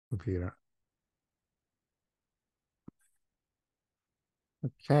computer.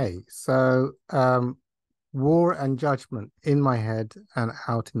 Okay, so war and judgment in my head and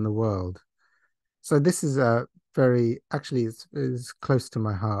out in the world. So this is a very, actually, it's close to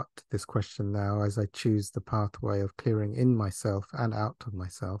my heart, this question now, as I choose the pathway of clearing in myself and out of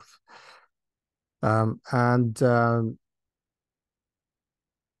myself.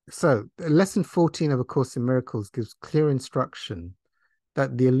 So lesson 14 of A Course in Miracles gives clear instruction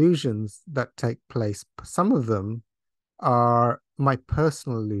that the illusions that take place, some of them are my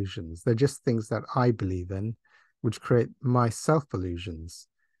personal illusions. They're just things that I believe in, which create my self-illusions.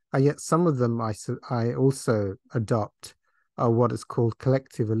 And yet some of them I also adopt are what is called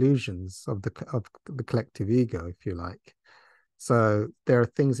collective illusions of the collective ego, if you like. So there are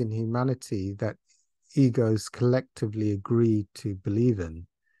things in humanity that egos collectively agree to believe in.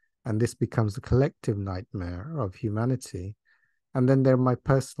 And this becomes a collective nightmare of humanity. And then there are my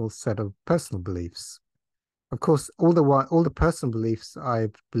personal set of personal beliefs. Of course, all the personal beliefs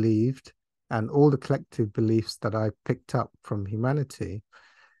I've believed and all the collective beliefs that I picked up from humanity,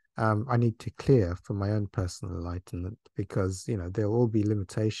 I need to clear for my own personal enlightenment, because there'll all be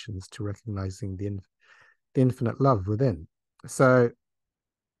limitations to recognizing the infinite love within. So,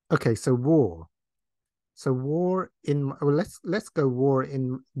 okay, so war. So war in well, let's go war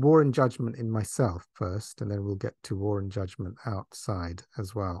and judgment in myself first, and then we'll get to war and judgment outside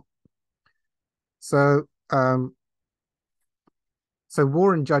as well. So so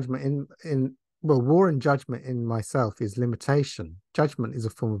war and judgment war and judgment in myself is limitation. Judgment is a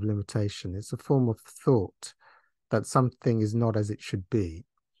form of limitation. It's a form of thought that something is not as it should be.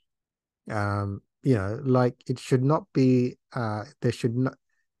 Like it should not be. There should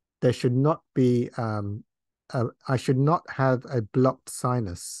not be. I should not have a blocked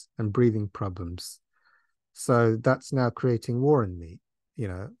sinus and breathing problems. So that's now creating war in me.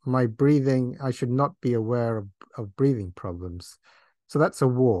 My breathing, I should not be aware of breathing problems. So that's a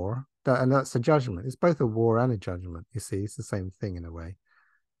war, and that's a judgment. It's both a war and a judgment, you see. It's the same thing in a way.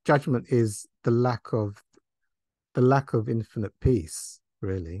 Judgment is the lack of infinite peace,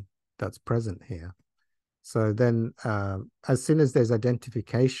 really, that's present here. So then as soon as there's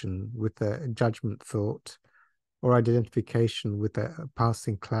identification with a judgment thought, or identification with a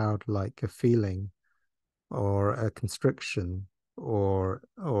passing cloud, like a feeling or a constriction or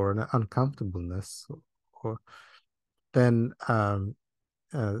an uncomfortableness, or then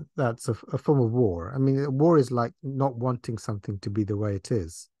that's a form of war. I mean, war is like not wanting something to be the way it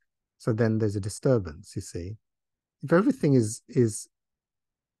is. So then there's a disturbance, you see. If everything is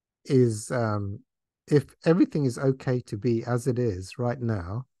if everything is okay to be as it is right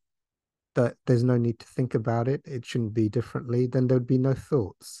now, that there's no need to think about it, it shouldn't be differently, then there would be no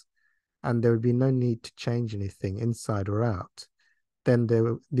thoughts, and there would be no need to change anything inside or out. Then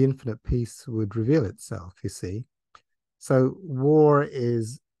the infinite peace would reveal itself, you see. So war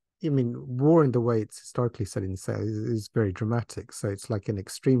is, war in the way it's historically said in self is very dramatic. So it's like an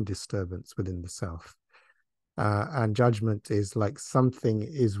extreme disturbance within the self. And judgment is like something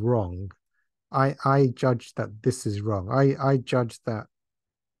is wrong. I judge that this is wrong. I judge that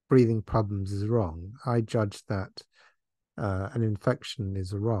breathing problems is wrong. I judge that an infection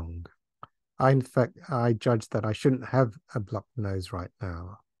is wrong. I judge that I shouldn't have a blocked nose right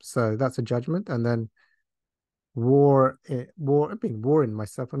now. So that's a judgment. And then war in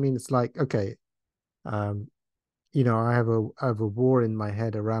myself. I mean, it's like, okay, I have a war in my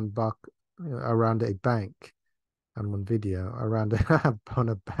head around a bank, and one video around on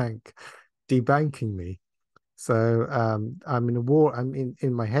a bank debanking me. So I'm in a war. I'm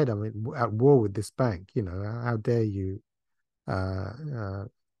in my head. I'm at war with this bank. How dare you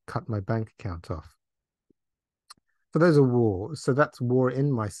cut my bank account off? So there's a war. So that's war in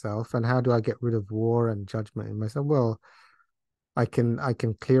myself. And how do I get rid of war and judgment in myself? Well, I can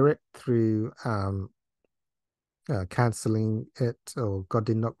clear it through canceling it, or God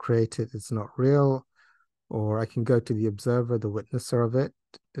did not create it, it's not real. Or I can go to the observer, the witnesser of it.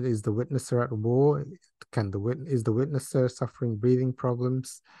 Is the witnesser at war? Is the witnesser suffering breathing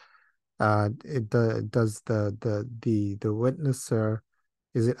problems? Does the witnesser,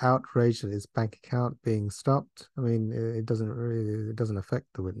 is it outraged at his bank account being stopped? I mean, it doesn't affect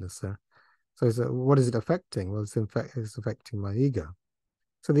the witnesser. So what is it affecting? Well, it's affecting my ego.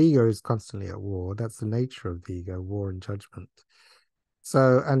 So the ego is constantly at war. That's the nature of the ego, war and judgment.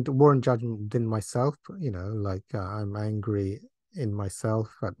 So, and war and judgment within myself, like I'm angry in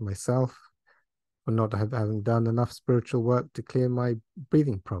myself at myself for not having done enough spiritual work to clear my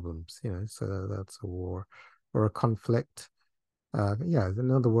breathing problems, so that's a war or a conflict. Yeah,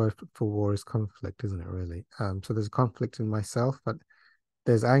 another word for war is conflict, isn't it, really? So there's a conflict in myself, but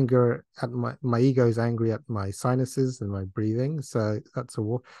There's anger at my ego is angry at my sinuses and my breathing. So that's a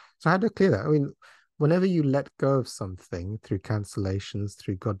war. So how do I clear that? I mean, whenever you let go of something through cancellations,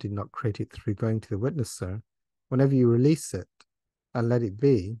 through God did not create it, through going to the witnesser, whenever you release it and let it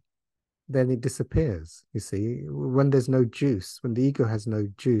be, then it disappears. You see, when there's no juice, when the ego has no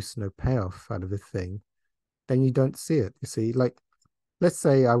juice, no payoff out of a thing, then you don't see it. You see, like, let's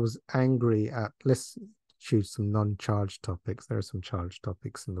say I was angry at, let's choose some non-charged topics. There are some charged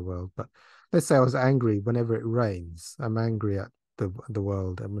topics in the world, but let's say I was angry whenever it rains. I'm angry at the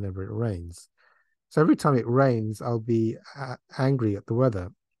world and whenever it rains. So every time it rains, I'll be angry at the weather.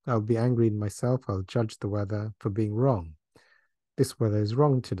 I'll be angry in myself. I'll judge the weather for being wrong. This weather is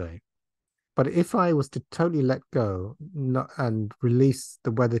wrong today. But if I was to totally let go and release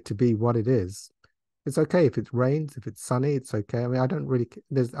the weather to be what it is, it's okay if it rains, if it's sunny, it's okay. I mean, I don't really,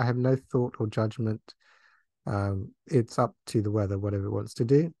 I have no thought or judgment. It's up to the weather, whatever it wants to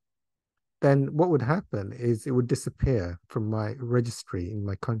do. Then what would happen is it would disappear from my registry in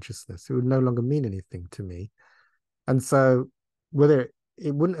my consciousness. It would no longer mean anything to me. And so whether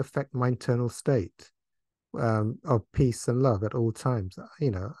it wouldn't affect my internal state of peace and love at all times,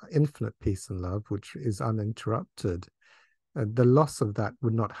 infinite peace and love, which is uninterrupted. The loss of that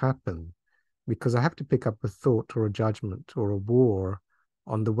would not happen because I have to pick up a thought or a judgment or a war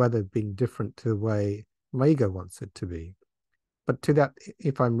on the weather being different to the way my ego wants it to be. But to that,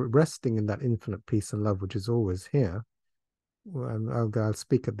 if I'm resting in that infinite peace and love, which is always here, and I'll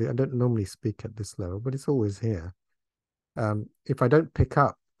speak I don't normally speak at this level, but it's always here. If I don't pick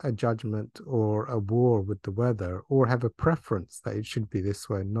up a judgment or a war with the weather or have a preference that it should be this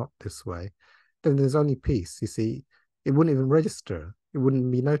way, not this way, then there's only peace. You see, it wouldn't even register. It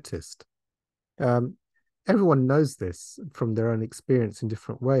wouldn't be noticed. Everyone knows this from their own experience in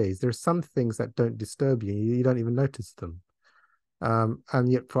different ways. There are some things that don't disturb you. You don't even notice them.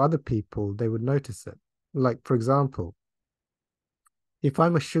 And yet for other people, they would notice it. Like, for example, if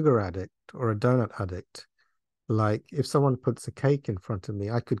I'm a sugar addict or a donut addict, like if someone puts a cake in front of me,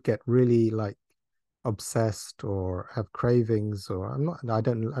 I could get really like obsessed or have cravings, or I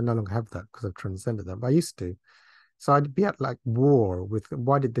no longer have that because I've transcended that, but I used to. So I'd be at like war with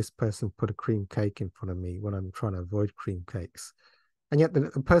why did this person put a cream cake in front of me when I'm trying to avoid cream cakes? And yet the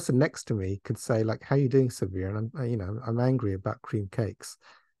person next to me could say like, how are you doing, Sabbir? And I'm angry about cream cakes.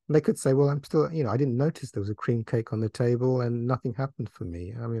 And they could say, well, I'm still, I didn't notice there was a cream cake on the table and nothing happened for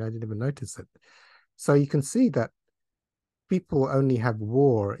me. I mean, I didn't even notice it. So you can see that people only have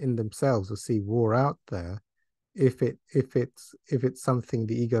war in themselves or see war out there if it's something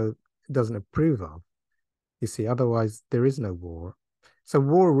the ego doesn't approve of. You see, otherwise there is no war. So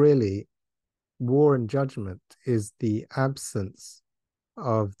war and judgment is the absence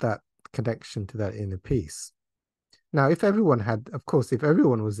of that connection to that inner peace. Now, if everyone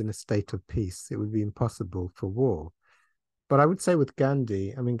was in a state of peace, it would be impossible for war. But I would say with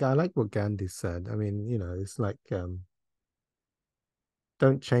Gandhi, I mean, I like what Gandhi said. I mean, it's like,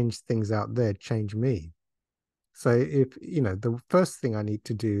 don't change things out there, change me. So if, the first thing I need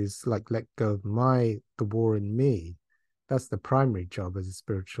to do is like let go of the war in me. That's the primary job as a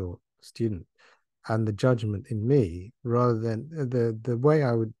spiritual student, and the judgment in me, rather than the way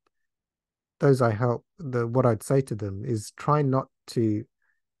I would, those I help, what I'd say to them is try not to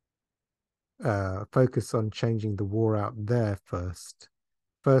focus on changing the war out there first.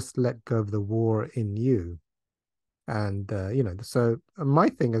 First, let go of the war in you. And so my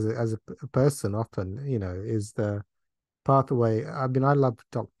thing as a person often, is the pathway. I mean, I love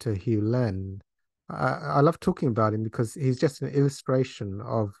Dr. Hugh Len. I love talking about him because he's just an illustration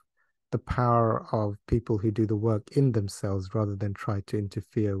of the power of people who do the work in themselves rather than try to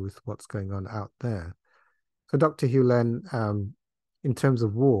interfere with what's going on out there. So Dr. Hugh Len, in terms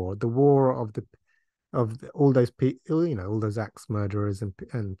of war, the war of all those people, all those axe murderers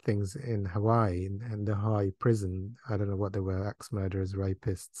and things in Hawaii and the Hawaii prison. I don't know what they were: axe murderers,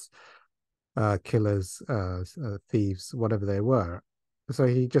 rapists, killers, thieves, whatever they were. So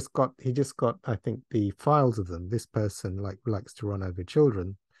he just got, I think, the files of them. This person likes to run over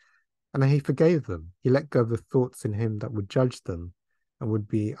children, and he forgave them. He let go of the thoughts in him that would judge them, and would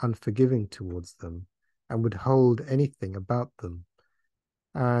be unforgiving towards them, and would hold anything about them.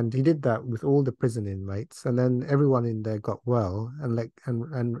 And he did that with all the prison inmates, and then everyone in there got well and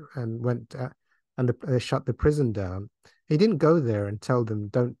went and they shut the prison down. He didn't go there and tell them,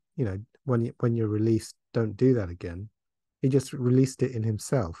 don't, when you're released, don't do that again. He just released it in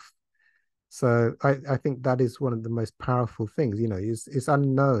himself. So I think that is one of the most powerful things. It's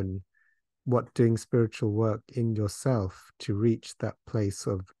unknown what doing spiritual work in yourself to reach that place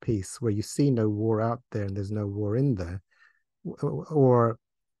of peace where you see no war out there and there's no war in there. or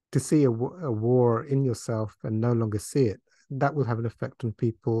to see a war in yourself and no longer see it, that will have an effect on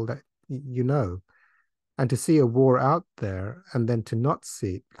people that you know. And to see a war out there and then to not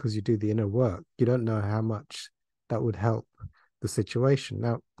see it because you do the inner work, you don't know how much that would help the situation.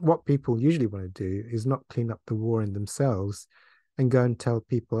 Now, what people usually want to do is not clean up the war in themselves and go and tell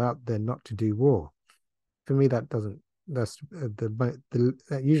people out there not to do war. For me, that doesn't,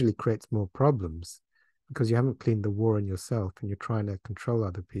 that usually creates more problems because you haven't cleaned the war in yourself and you're trying to control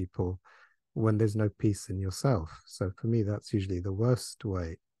other people when there's no peace in yourself. So for me, that's usually the worst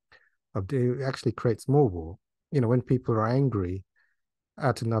way of doing it. Actually creates more war. You know, when people are angry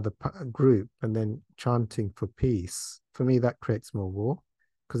at another group and then chanting for peace, for me, that creates more war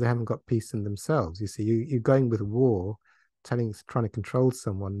because they haven't got peace in themselves. You see, you're going with war, trying to control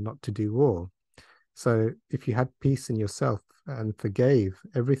someone not to do war. So if you had peace in yourself and forgave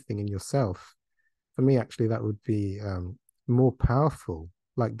everything in yourself, for me, actually, that would be more powerful,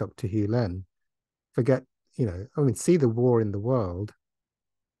 like Dr. Hugh Len. Forget, I mean, see the war in the world,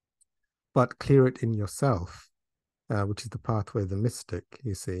 but clear it in yourself, which is the pathway of the mystic,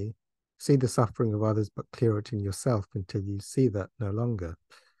 you see. See the suffering of others, but clear it in yourself until you see that no longer.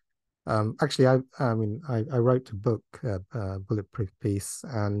 Actually, I wrote a book, Bulletproof Peace,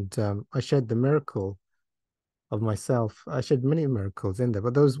 and I shared the miracle of myself. I shared many miracles in there,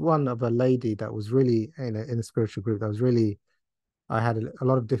 but there was one of a lady that was really in a spiritual group that was really, I had a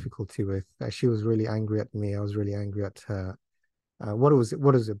lot of difficulty with. She was really angry at me. I was really angry at her. What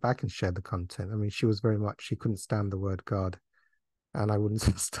is it? Back and share the content. I mean, she was very much, she couldn't stand the word God, and I wouldn't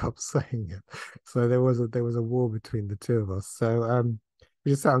stop saying it. So there was a war between the two of us. So it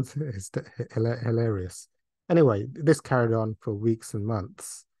just sounds hilarious. Anyway, this carried on for weeks and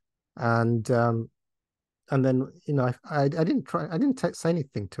months, and then I didn't say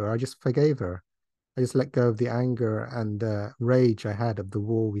anything to her. I just forgave her. I just let go of the anger and rage I had of the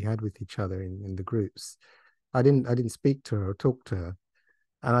war we had with each other in the groups. I didn't speak to her or talk to her,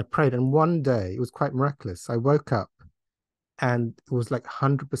 and I prayed. And one day it was quite miraculous. I woke up and it was like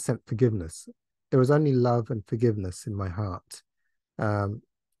 100% forgiveness. There was only love and forgiveness in my heart. Um,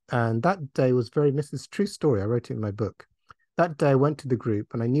 and that day was very, this is a true story. I wrote it in my book. That day I went to the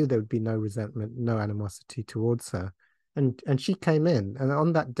group and I knew there would be no resentment, no animosity towards her. And she came in, and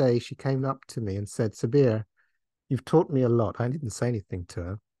on that day she came up to me and said, Sabbir, you've taught me a lot. I didn't say anything to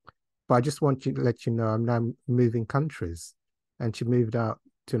her, but I just want you to let you know I'm now moving countries. And she moved out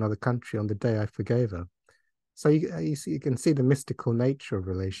to another country on the day I forgave her. So you can see the mystical nature of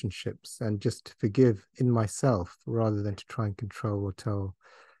relationships, and just to forgive in myself rather than to try and control or tell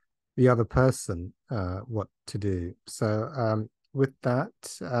the other person what to do. So with that,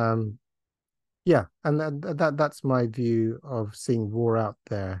 yeah, and that's my view of seeing war out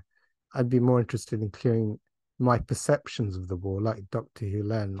there. I'd be more interested in clearing my perceptions of the war, like Dr.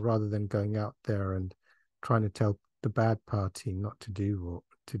 Hulen, rather than going out there and trying to tell the bad party not to do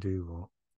war.